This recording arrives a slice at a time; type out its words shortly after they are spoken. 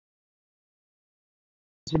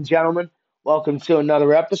and gentlemen. Welcome to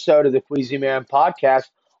another episode of the Queasy Man Podcast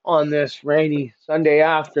on this rainy Sunday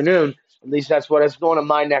afternoon. At least that's what it's doing in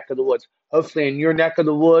my neck of the woods. Hopefully, in your neck of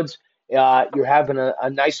the woods, you're having a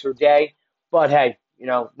nicer day. But hey,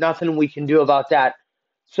 nothing we can do about that.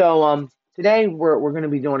 So today we're going to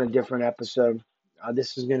be doing a different episode.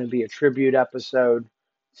 This is going to be a tribute episode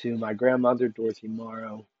to my grandmother, Dorothy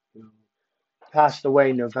Morrow, who passed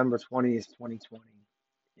away November 20th, 2020,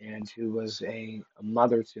 and who was a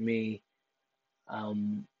mother to me,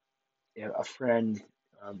 um, a friend,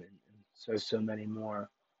 and so many more.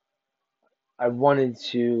 I wanted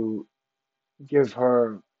to give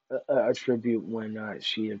her a tribute when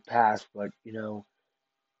she had passed, but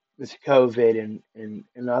with COVID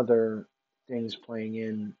and other things playing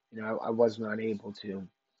in, I was not able to.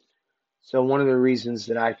 So one of the reasons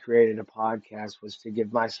that I created a podcast was to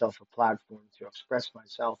give myself a platform to express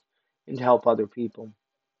myself and to help other people.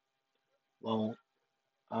 Well,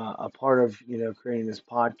 a part of creating this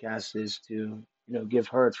podcast is to give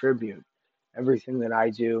her a tribute. Everything that I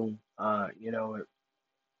do, I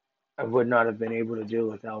would not have been able to do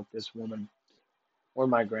without this woman or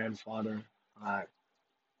my grandfather. Uh,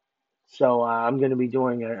 so I'm going to be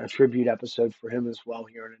doing a tribute episode for him as well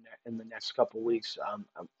here in the next couple of weeks.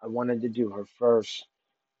 I wanted to do her first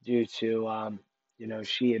due to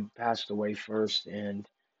she had passed away first and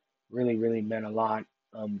really meant a lot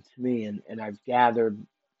to me, and I've gathered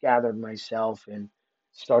myself and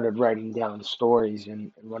started writing down stories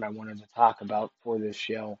and what I wanted to talk about for this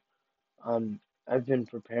show. Um, I've been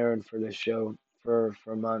preparing for this show for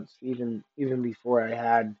months, even before I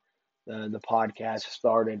had the podcast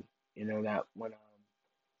started. That when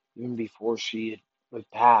even before she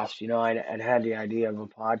had passed, I'd had the idea of a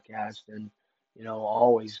podcast and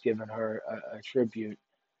always given her a tribute.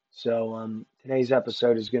 So today's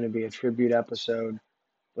episode is going to be a tribute episode,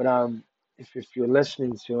 but if you're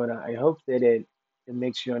listening to it, I hope that it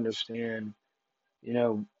makes you understand,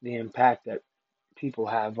 the impact that people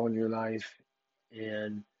have on your life,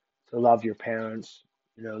 and to love your parents,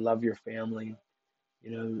 love your family,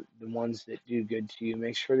 the ones that do good to you.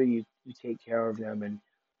 Make sure that you take care of them,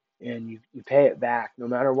 and you pay it back, no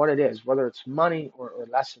matter what it is, whether it's money or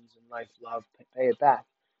lessons in life, love, pay it back.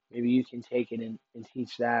 Maybe you can take it and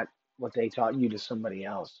teach that what they taught you to somebody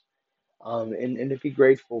else. And to be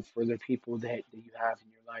grateful for the people that you have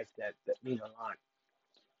in your life that mean a lot.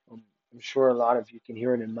 I'm sure a lot of you can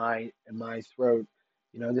hear it in my throat.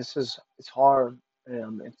 It's hard.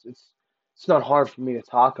 It's not hard for me to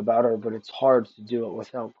talk about her, but it's hard to do it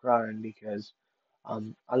without crying because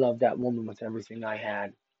I love that woman with everything I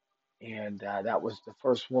had, and that was the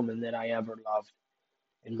first woman that I ever loved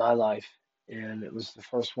in my life, and it was the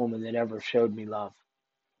first woman that ever showed me love.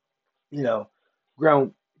 You know,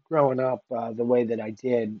 grown growing up the way that I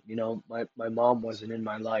did, my mom wasn't in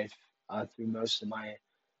my life through most of my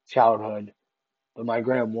childhood, but my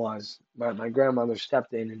grand was. My grandmother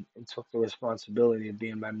stepped in and took the responsibility of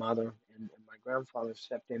being my mother, and my grandfather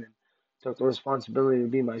stepped in and took the responsibility to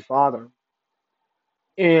be my father.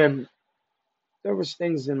 And there was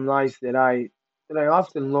things in life that I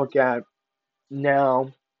often look at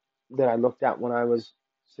now that I looked at when I was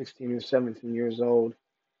 16 or 17 years old,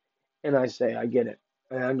 and I say, I get it.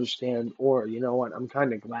 I understand, or you know what, I'm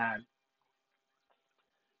kind of glad.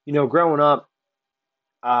 Growing up,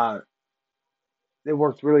 uh, they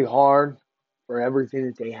worked really hard for everything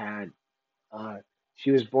that they had. Uh,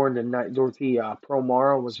 she was born to Dorothy Pearl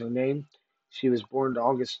Morrow was her name. She was born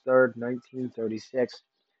August 3rd, 1936,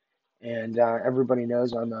 and everybody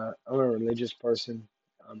knows I'm a religious person.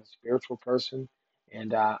 I'm a spiritual person,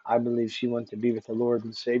 and I believe she went to be with the Lord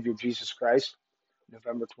and Savior Jesus Christ,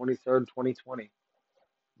 November 23rd, 2020.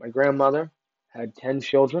 My grandmother had 10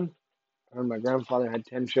 children. Her and my grandfather had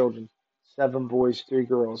 10 children, seven boys, three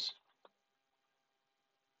girls.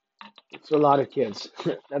 It's a lot of kids.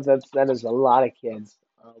 That is a lot of kids.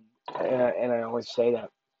 And I always say that.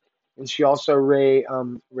 And she also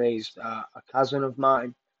raised a cousin of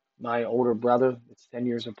mine, my older brother, that's 10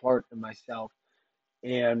 years apart, and myself.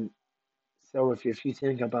 And so if you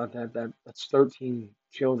think about that's 13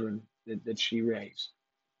 children that she raised.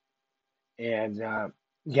 And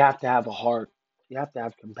you have to have a heart. You have to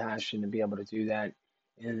have compassion to be able to do that.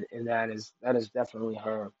 And that is definitely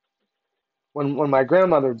her. When my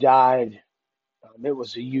grandmother died, it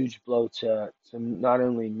was a huge blow to not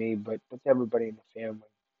only me but to everybody in the family.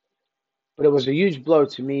 But it was a huge blow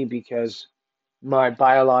to me because my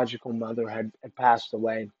biological mother had passed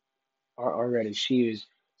away already. She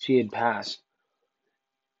had passed,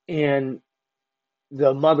 and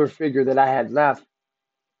the mother figure that I had left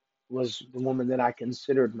was the woman that I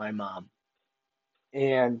considered my mom.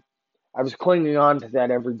 And I was clinging on to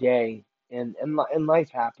that every day, and life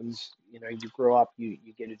happens. You grow up, you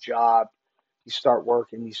get a job, you start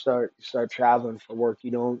working, you start traveling for work.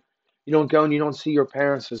 You don't go and you don't see your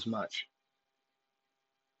parents as much,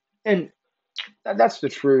 and that's the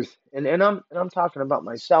truth. And I'm talking about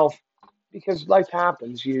myself because life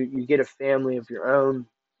happens. You get a family of your own,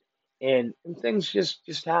 and things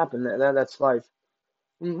just happen. That's life.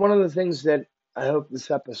 And one of the things that I hope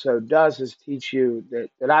this episode does is teach you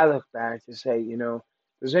that I look back to say, if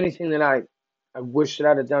there's anything that I wish that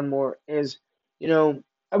I'd have done more is, you know,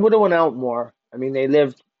 I would have went out more. I mean,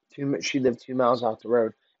 she lived 2 miles off the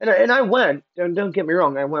road, and I went. Don't get me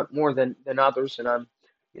wrong, I went more than others, and I'm,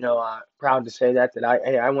 proud to say that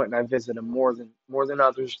I went and I visited more than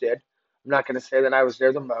others did. I'm not going to say that I was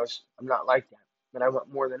there the most. I'm not like that, but I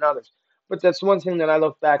went more than others. But that's one thing that I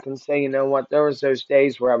look back and say, you know what? There was those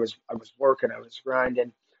days where I was working, I was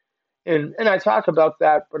grinding, and I talk about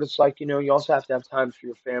that. But it's like, you also have to have time for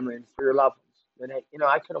your family and for your loved ones. And hey,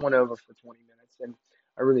 I could have went over for 20 minutes, and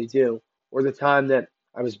I really do. Or the time that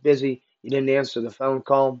I was busy, you didn't answer the phone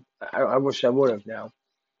call. I wish I would have now.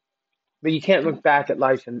 But you can't look back at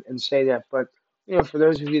life and say that. But for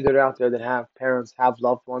those of you that are out there that have parents, have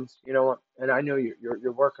loved ones, you know what? And I know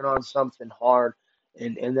you're working on something hard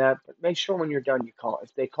and that, but make sure when you're done you call.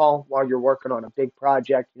 If they call while you're working on a big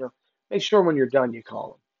project, make sure when you're done you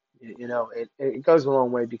call them. It goes a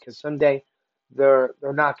long way because someday they're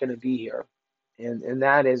not going to be here, and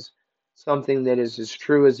that is something that is as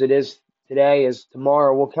true as it is today as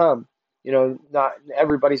tomorrow will come. Not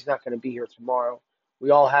everybody's not going to be here tomorrow. We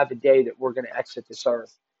all have a day that we're going to exit this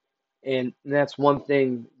earth. And that's one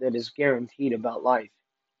thing that is guaranteed about life.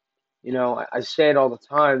 I say it all the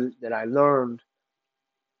time that I learned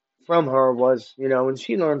from her was, and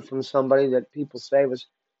she learned from somebody that people say was,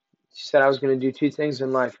 she said I was going to do two things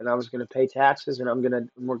in life, and I was going to pay taxes, and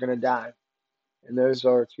we're going to die. And those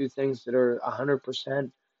are two things that are 100%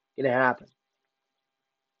 going to happen.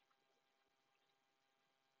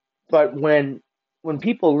 But when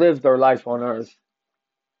people live their life on earth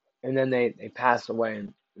and then they pass away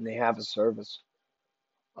and they have a service,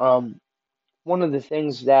 um, one of the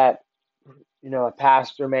things that a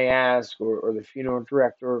pastor may ask or the funeral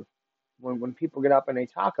director when people get up and they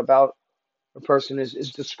talk about a person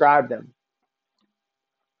is describe them.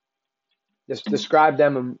 Just describe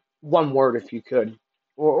them in one word if you could,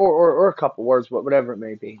 or a couple words, whatever it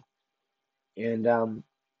may be. And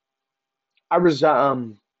I was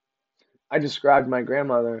I described my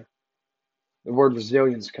grandmother. The word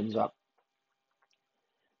resilience comes up.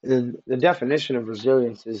 And the definition of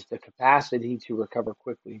resilience is the capacity to recover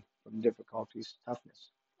quickly from difficulties, toughness.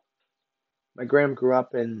 My grand grew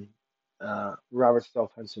up in Robertsdale,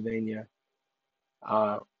 Pennsylvania,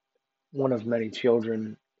 uh, one of many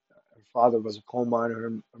children. Her father was a coal miner.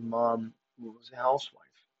 Her mom was a housewife.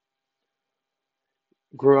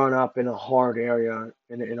 Growing up in a hard area,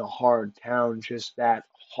 in a hard town, just that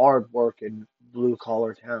hard working blue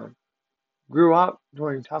collar town. Grew up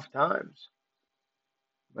during tough times.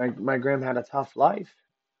 My grand had a tough life.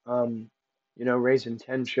 Um, raising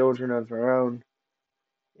 10 children of her own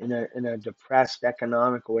in a depressed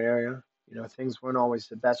economical area. Things weren't always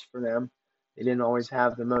the best for them. They didn't always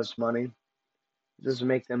have the most money. It doesn't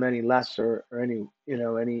make them any less or any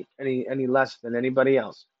less than anybody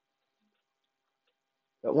else.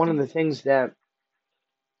 But one of the things that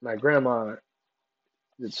my grandma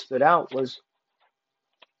that stood out was,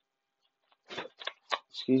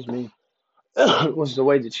 excuse me, was the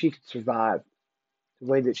way that she could survive, the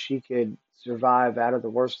way that she could survive out of the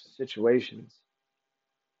worst situations.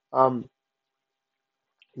 Um,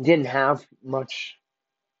 didn't have much,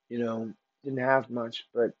 you know, didn't have much,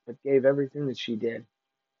 but gave everything that she did.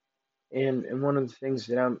 And one of the things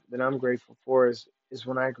that I'm grateful for is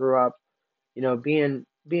when I grew up,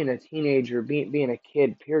 being a teenager, being a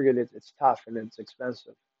kid, period, it's tough and it's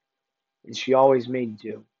expensive. And she always made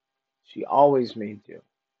do. She always made do.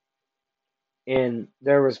 And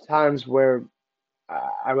there was times where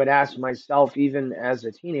I would ask myself, even as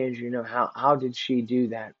a teenager, how did she do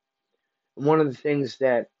that? And one of the things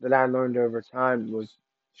that I learned over time was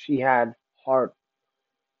she had heart.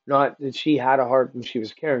 Not that she had a heart when she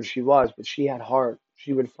was caring, she was, but she had heart.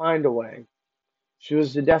 She would find a way. She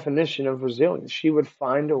was the definition of resilience. She would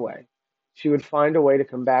find a way. She would find a way to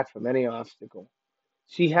come back from any obstacle.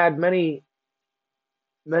 She had many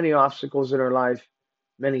obstacles in her life,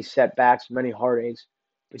 many setbacks, many heartaches,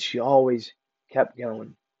 but she always kept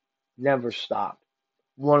going, never stopped.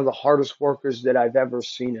 One of the hardest workers that I've ever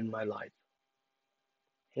seen in my life,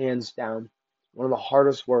 hands down. One of the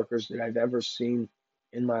hardest workers that I've ever seen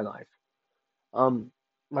in my life. Um,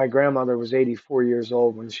 my grandmother was 84 years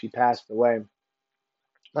old when she passed away.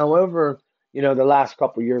 However, the last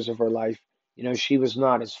couple years of her life, she was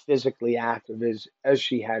not as physically active as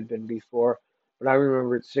she had been before. But I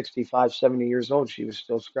remember at 65, 70 years old, she was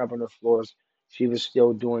still scrubbing her floors. She was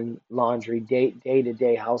still doing laundry, day to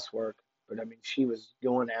day housework. But I mean, she was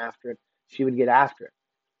going after it. She would get after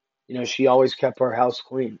it. She always kept her house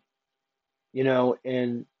clean.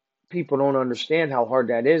 And people don't understand how hard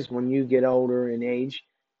that is when you get older in age.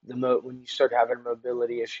 When you start having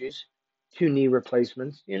mobility issues, two knee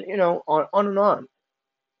replacements, on and on.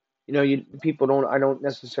 People don't. I don't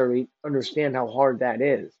necessarily understand how hard that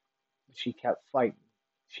is. She kept fighting.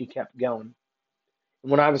 She kept going.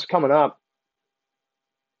 And when I was coming up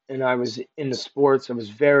and I was into sports, I was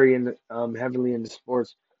very heavily into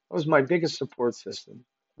sports. That was my biggest support system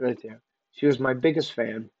right there. She was my biggest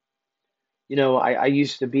fan. I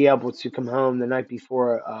used to be able to come home the night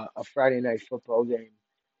before a Friday night football game,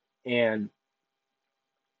 and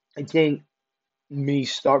I think me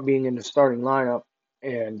start being in the starting lineup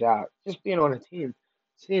and just being on a team,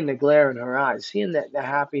 seeing the glare in her eyes, seeing that the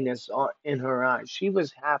happiness in her eyes. She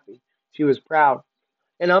was happy. She was proud.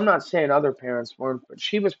 And I'm not saying other parents weren't, but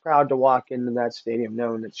she was proud to walk into that stadium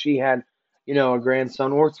knowing that she had, a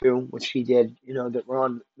grandson or two, which she did, that were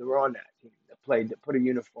on that team, that played, that put a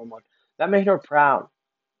uniform on. That made her proud.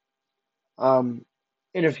 Um,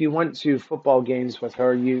 and if you went to football games with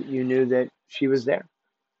her, you knew that she was there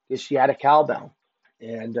because she had a cowbell,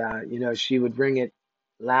 and she would ring it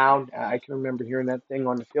loud. I can remember hearing that thing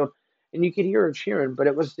on the field, and you could hear her cheering. But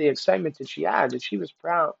it was the excitement that she had, that she was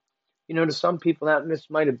proud. To some people that this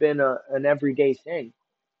might have been an everyday thing,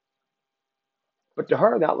 but to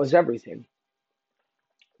her that was everything.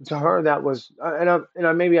 To her that was,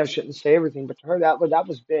 maybe I shouldn't say everything, but to her that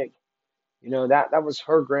was big. That was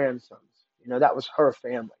her grandsons. That was her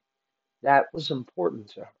family. That was important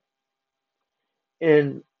to her.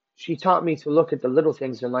 And she taught me to look at the little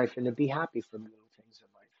things in life and to be happy for the little things in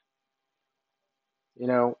life. You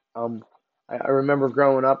know, um, I remember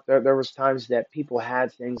growing up, there was times that people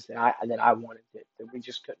had things that I wanted that we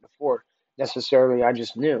just couldn't afford necessarily. I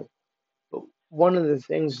just knew. But one of the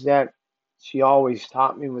things that she always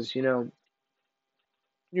taught me was, you're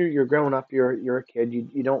growing up, you're a kid,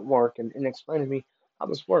 you don't work, and explain to me how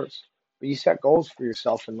this works. But you set goals for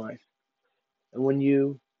yourself in life, and when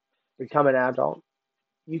you become an adult,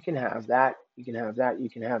 you can have that, you can have that, you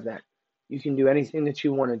can have that. You can do anything that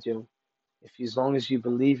you want to do if as long as you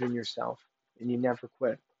believe in yourself and you never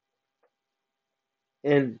quit.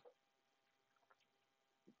 And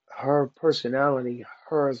her personality,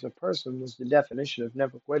 her as a person, was the definition of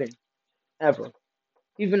never quitting, ever.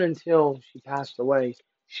 Even until she passed away,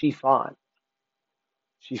 she fought.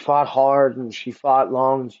 She fought hard and she fought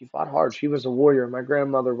long and she fought hard. She was a warrior. My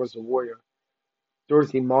grandmother was a warrior.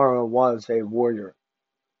 Dorothy Morrow was a warrior.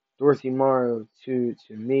 Dorothy Morrow, to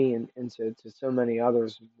me and to so many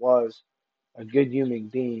others, was a good human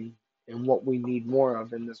being and what we need more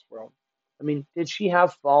of in this world. I mean, did she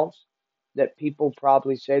have faults that people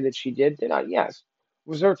probably say that she did? Did I? Yes.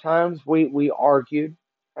 Was there times we argued?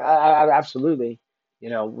 Absolutely.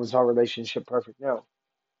 Was our relationship perfect? No.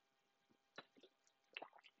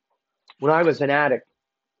 When I was an addict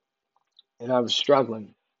and I was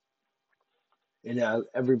struggling and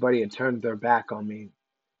everybody had turned their back on me,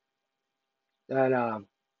 that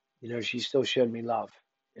she still showed me love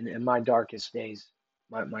in my darkest days,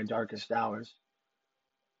 my darkest hours.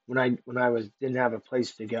 When I was didn't have a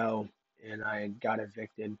place to go and I got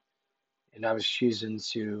evicted and I was choosing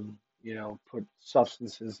to, put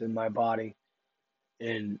substances in my body,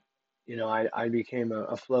 and I became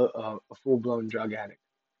a full blown drug addict.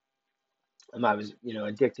 And I was,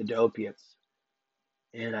 addicted to opiates,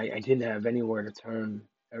 and I didn't have anywhere to turn.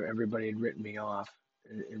 Everybody had written me off,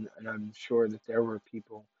 and I'm sure that there were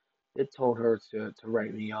people that told her to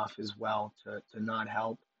write me off as well, to not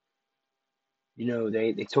help.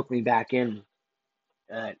 They took me back in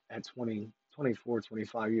at 20, 24,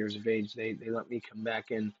 25 years of age. They let me come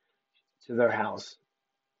back in to their house,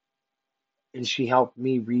 and she helped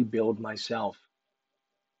me rebuild myself.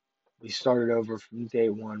 We started over from day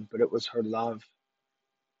one, but it was her love.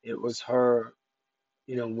 It was her,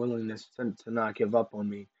 willingness to not give up on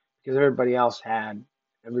me because everybody else had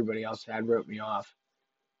wrote me off,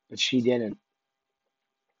 but she didn't.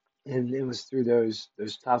 And it was through those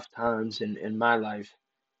tough times in my life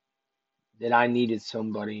that I needed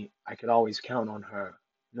somebody. I could always count on her,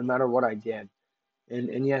 no matter what I did.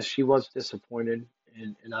 And yes, she was disappointed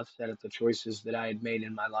and upset at the choices that I had made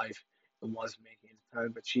in my life and was making at the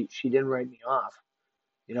time. But she didn't write me off.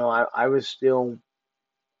 I was still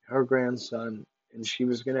her grandson, and she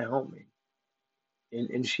was going to help me.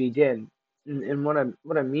 and she did. And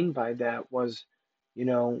what I mean by that was, you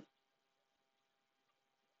know,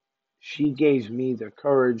 she gave me the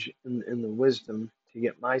courage and the wisdom to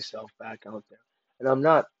get myself back out there. And I'm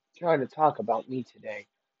not trying to talk about me today.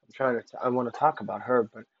 I want to talk about her,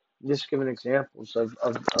 but I'm just giving examples of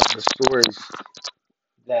the stories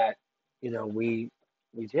that, we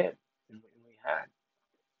did and we had.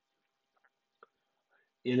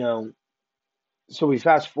 You know, so we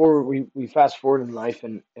fast forward in life,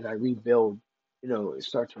 and I rebuild,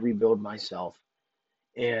 start to rebuild myself.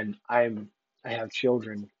 And I have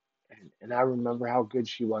children, and I remember how good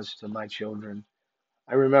she was to my children.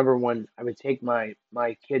 I remember when I would take my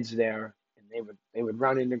kids there, and they would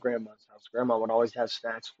run into grandma's house. Grandma would always have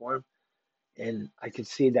snacks for them, and I could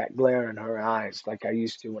see that glare in her eyes, like I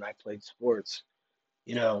used to when I played sports.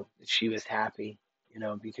 That she was happy,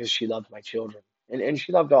 because she loved my children, and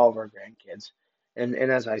she loved all of our grandkids. And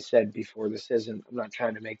as I said before, I'm not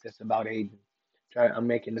trying to make this about Aiden. I'm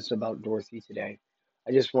making this about Dorothy today.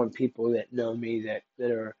 I just want people that know me, that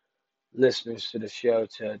are listeners to the show,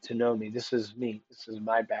 to know me. This is me. This is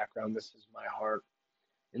my background. This is my heart.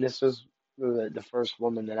 And this is the first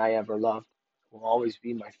woman that I ever loved. Will always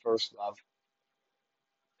be my first love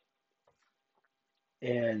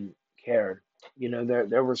and cared.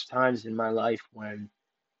 There was times in my life when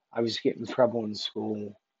I was getting in trouble in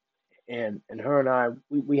school, and her and I,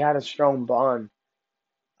 we had a strong bond,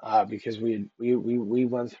 because we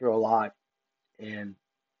went through a lot, and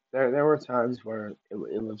there were times where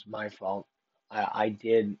it was my fault. I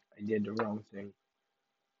did the wrong thing,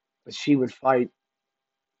 but she would fight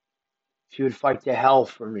to hell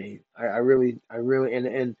for me. I really,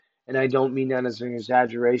 and I don't mean that as an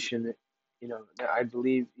exaggeration. I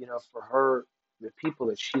believe, for her, the people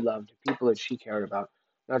that she loved, the people that she cared about,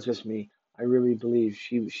 not just me. I really believe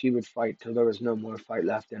she would fight till there was no more fight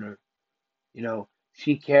left in her.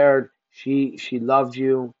 She cared, she loved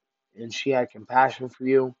you, and she had compassion for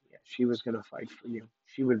you. Yeah, she was gonna fight for you.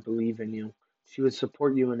 She would believe in you. She would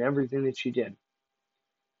support you in everything that you did.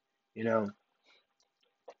 You know,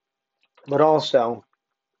 but also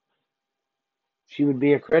she would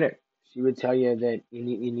be a critic. She would tell you that you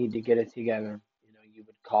need to get it together. You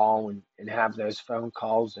would call and have those phone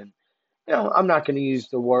calls, and I'm not going to use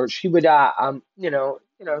the word. She would,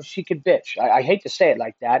 she could bitch. I hate to say it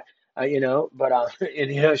like that, but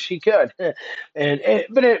and she could, but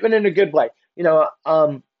in a good way.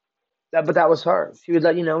 But that was her. She would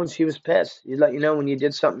let you know when she was pissed. She'd let you know when you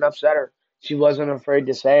did something upset her. She wasn't afraid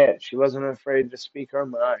to say it. She wasn't afraid to speak her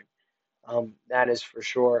mind. That is for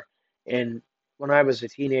sure. And when I was a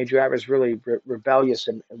teenager, I was really rebellious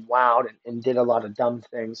and wild, and did a lot of dumb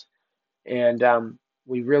things. And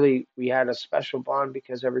we had a special bond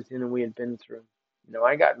because everything that we had been through.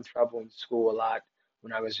 I got in trouble in school a lot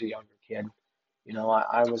when I was a younger kid.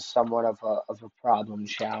 I was somewhat of a problem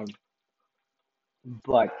child,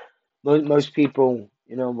 but most people,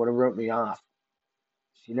 would have wrote me off.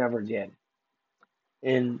 She never did.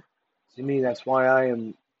 And to me, that's why I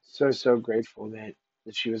am so grateful that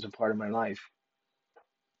she was a part of my life.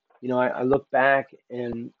 I look back,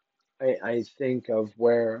 and I think of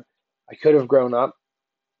where I could have grown up,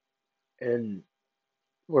 and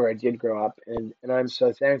where I did grow up, and I'm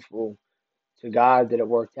so thankful to God that it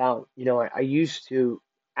worked out. I used to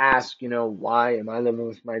ask, why am I living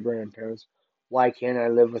with my grandparents? Why can't I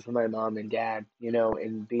live with my mom and dad,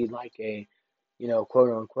 and be like a,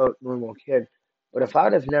 quote unquote normal kid? But if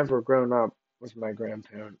I'd have never grown up with my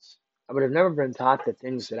grandparents, I would have never been taught the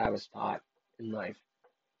things that I was taught in life.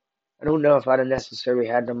 I don't know if I'd have necessarily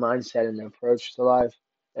had the mindset and the approach to life.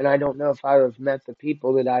 And I don't know if I would have met the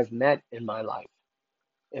people that I've met in my life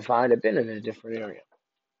if I'd have been in a different area.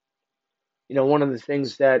 One of the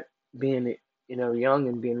things that being, young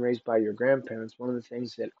and being raised by your grandparents, one of the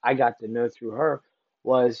things that I got to know through her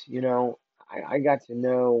was, I got to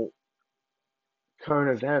know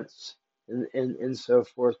current events and so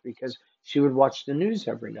forth because she would watch the news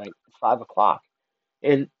every night at 5 o'clock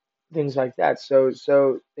and things like that.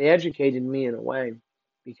 So they educated me in a way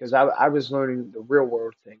because I was learning the real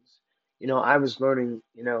world things. I was learning,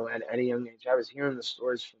 at a young age. I was hearing the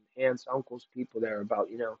stories from aunts, uncles, people there about,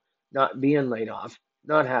 not being laid off,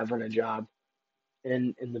 not having a job,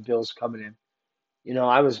 and the bills coming in.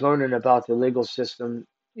 I was learning about the legal system,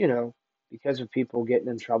 you know, because of people getting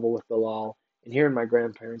in trouble with the law and hearing my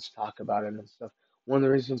grandparents talk about it and stuff. One of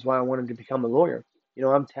the reasons why I wanted to become a lawyer,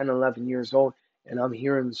 I'm 10, 11 years old, and I'm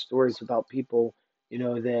hearing stories about people,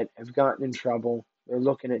 that have gotten in trouble. They're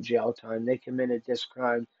looking at jail time. They committed this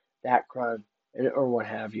crime, that crime, or what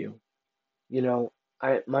have you. You know,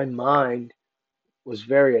 my mind was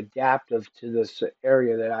very adaptive to this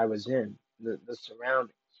area that I was in. the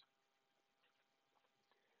surroundings.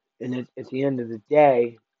 And at the end of the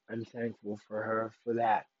day, I'm thankful for her for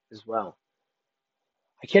that as well.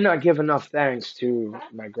 I cannot give enough thanks to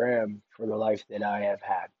my gram for the life that I have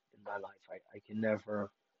had in my life. I can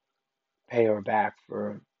never pay her back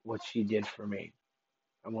for what she did for me.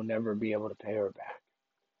 I will never be able to pay her back.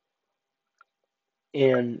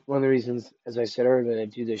 And one of the reasons, as I said earlier, that I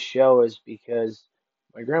do this show is because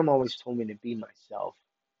my grandma always told me to be myself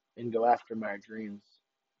and go after my dreams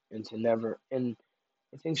and to never. And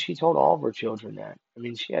I think she told all of her children that. I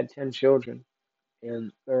mean, she had 10 children,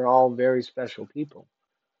 and they're all very special people.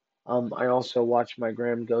 I also watched my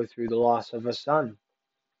gram go through the loss of a son,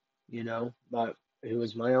 but who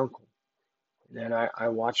was my uncle. And then I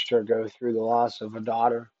watched her go through the loss of a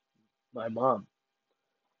daughter, my mom.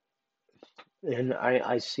 And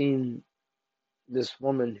I seen this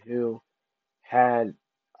woman who had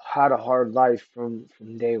had a hard life from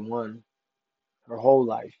day one, her whole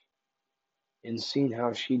life, and seen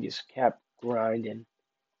how she just kept grinding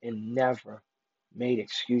and never made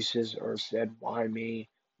excuses or said, why me?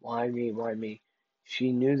 Why me? Why me?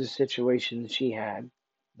 She knew the situation she had.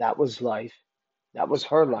 That was life. That was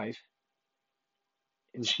her life.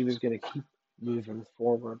 And she was going to keep moving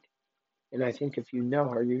forward. And I think if you know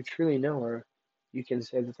her, you truly know her, you can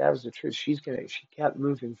say that that was the truth. She kept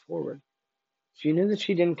moving forward. She knew that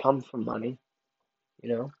she didn't come from money. You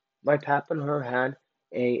know, my pap and her had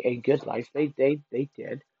a good life. They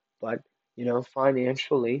did, but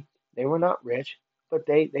financially they were not rich, but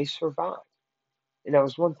they survived. And that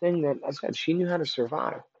was one thing that I said. She knew how to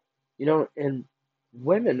survive. And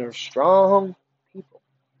women are strong people.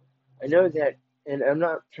 I know that, and I'm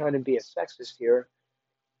not trying to be a sexist here,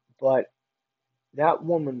 but that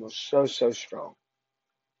woman was so strong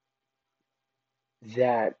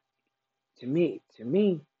that to me,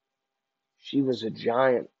 she was a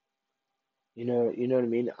giant. You know what I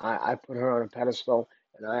mean? I put her on a pedestal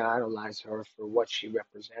and I idolize her for what she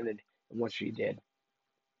represented and what she did.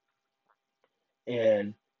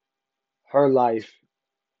 And her life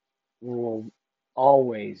will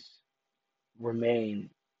always remain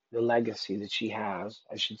the legacy that she has,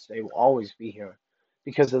 I should say, will always be here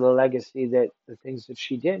because of the legacy that the things that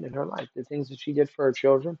she did in her life, the things that she did for her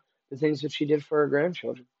children, the things that she did for her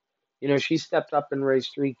grandchildren. She stepped up and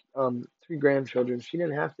raised three grandchildren. She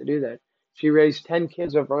didn't have to do that. She raised 10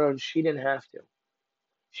 kids of her own. She didn't have to.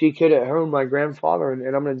 She could have, her and my grandfather,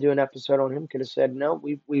 and I'm going to do an episode on him, could have said, no,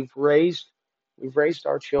 we've raised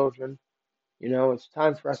our children. It's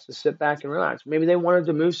time for us to sit back and relax. Maybe they wanted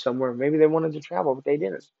to move somewhere. Maybe they wanted to travel, but they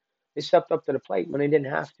didn't. They stepped up to the plate when they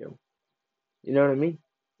didn't have to. You know what I mean?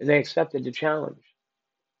 And they accepted the challenge.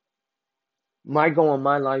 My goal in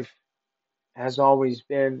my life has always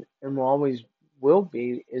been and will always will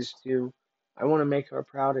be is to I want to make her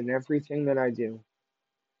proud in everything that I do.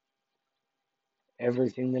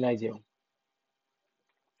 Everything that I do.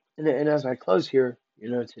 And as I close here,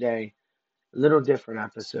 today, a little different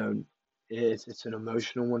episode. It's an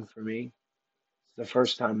emotional one for me. It's the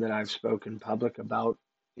first time that I've spoken public about,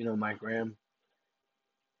 my gram.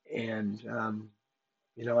 And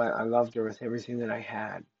I loved her with everything that I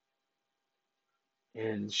had.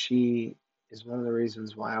 And she is one of the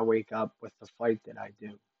reasons why I wake up with the fight that I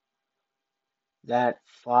do. That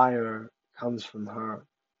fire comes from her.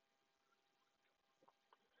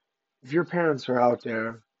 If your parents are out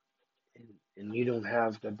there and you don't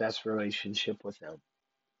have the best relationship with them,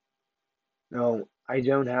 no, I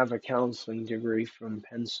don't have a counseling degree from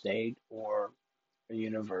Penn State or a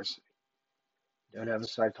university. Don't have a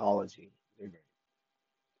psychology degree.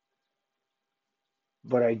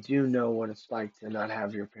 But I do know what it's like to not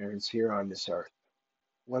have your parents here on this earth,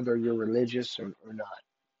 whether you're religious or not.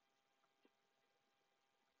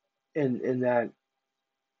 And that,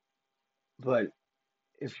 but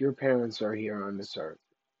if your parents are here on this earth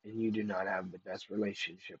and you do not have the best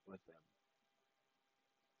relationship with them,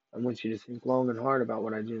 I want you to think long and hard about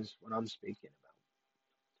what I'm speaking about.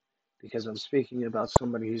 Because I'm speaking about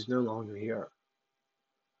somebody who's no longer here,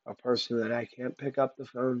 a person that I can't pick up the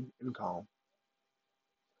phone and call.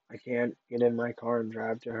 I can't get in my car and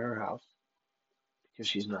drive to her house because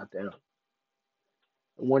she's not there.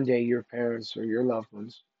 And one day your parents or your loved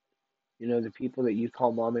ones, the people that you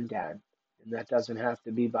call mom and dad, and that doesn't have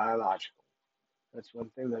to be biological. That's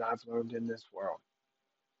one thing that I've learned in this world.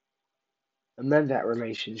 Amend that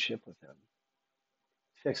relationship with them.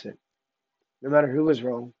 Fix it. No matter who is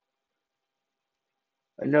wrong.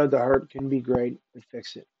 I know the hurt can be great, but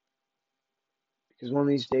fix it. Because one of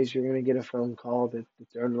these days you're going to get a phone call that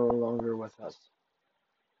they're no longer with us.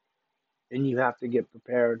 And you have to get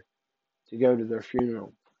prepared to go to their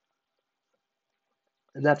funeral.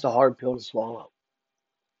 And that's a hard pill to swallow,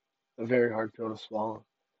 a very hard pill to swallow.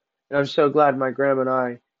 And I'm so glad my grandma and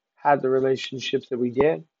I had the relationships that we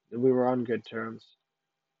did, and we were on good terms.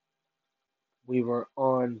 We were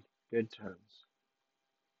on good terms.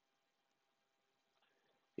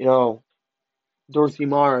 You know, Dorothy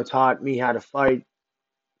Mara taught me how to fight,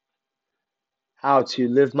 how to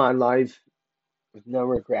live my life with no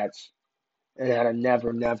regrets, and how to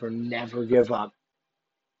never, never, never give up,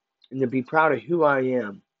 and to be proud of who I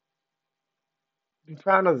am, be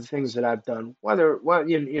proud of the things that I've done. Whether, well,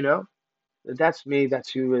 you know, that's me,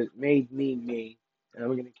 that's who it made me me, and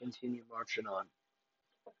I'm going to continue marching on.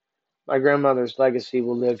 My grandmother's legacy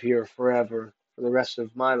will live here forever, for the rest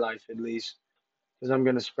of my life at least, because I'm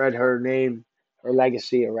going to spread her name, her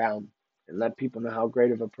legacy around, and let people know how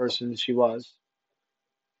great of a person she was.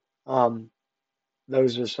 Um,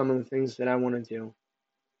 those are some of the things that I want to do.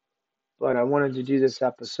 But I wanted to do this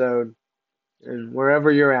episode, and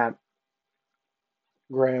wherever you're at,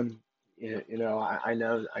 Graham, I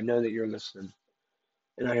know that you're listening,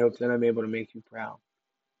 and I hope that I'm able to make you proud.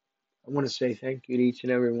 I want to say thank you to each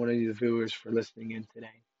and every one of you viewers for listening in today.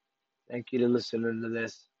 Thank you to listening to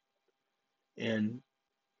this, and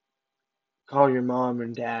call your mom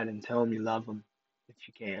and dad and tell them you love them if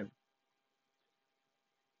you can,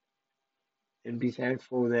 and be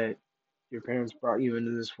thankful that your parents brought you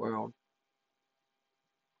into this world,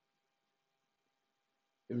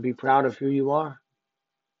 and be proud of who you are,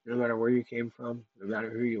 no matter where you came from, no matter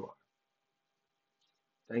who you are.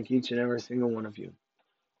 Thank each and every single one of you.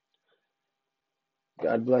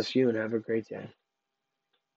 God bless you and have a great day.